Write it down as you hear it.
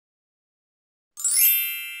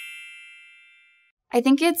I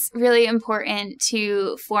think it's really important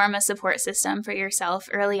to form a support system for yourself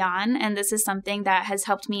early on. And this is something that has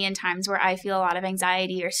helped me in times where I feel a lot of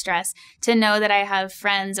anxiety or stress, to know that I have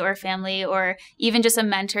friends or family or even just a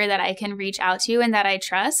mentor that I can reach out to and that I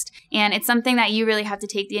trust. And it's something that you really have to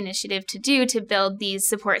take the initiative to do, to build these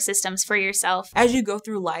support systems for yourself. As you go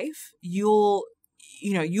through life, you'll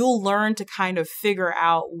learn to kind of figure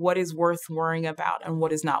out what is worth worrying about and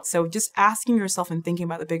what is not. So just asking yourself and thinking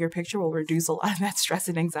about the bigger picture will reduce a lot of that stress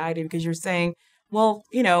and anxiety, because you're saying, well,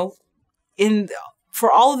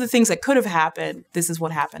 for all of the things that could have happened, this is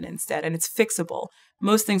what happened instead. And it's fixable.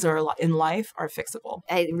 Most things in life are fixable.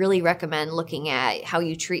 I really recommend looking at how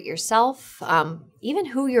you treat yourself, even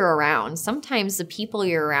who you're around. Sometimes the people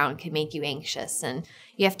you're around can make you anxious, and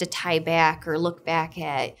you have to tie back or look back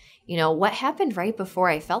at, what happened right before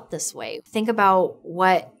I felt this way. Think about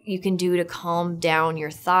what you can do to calm down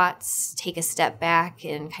your thoughts, take a step back,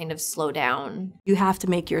 and kind of slow down. You have to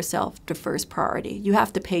make yourself the first priority. You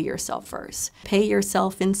have to pay yourself first. Pay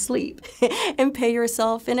yourself in sleep, and pay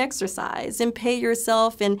yourself in exercise, and pay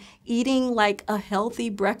yourself in eating like a healthy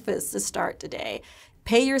breakfast to start the day.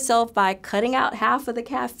 Pay yourself by cutting out half of the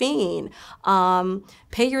caffeine.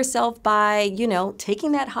 Pay yourself by,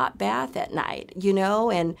 taking that hot bath at night,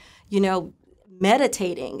 and,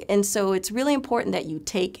 meditating. And so it's really important that you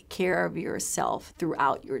take care of yourself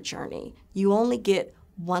throughout your journey. You only get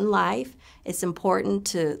one life. It's important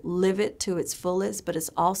to live it to its fullest, but it's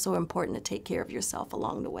also important to take care of yourself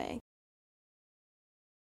along the way.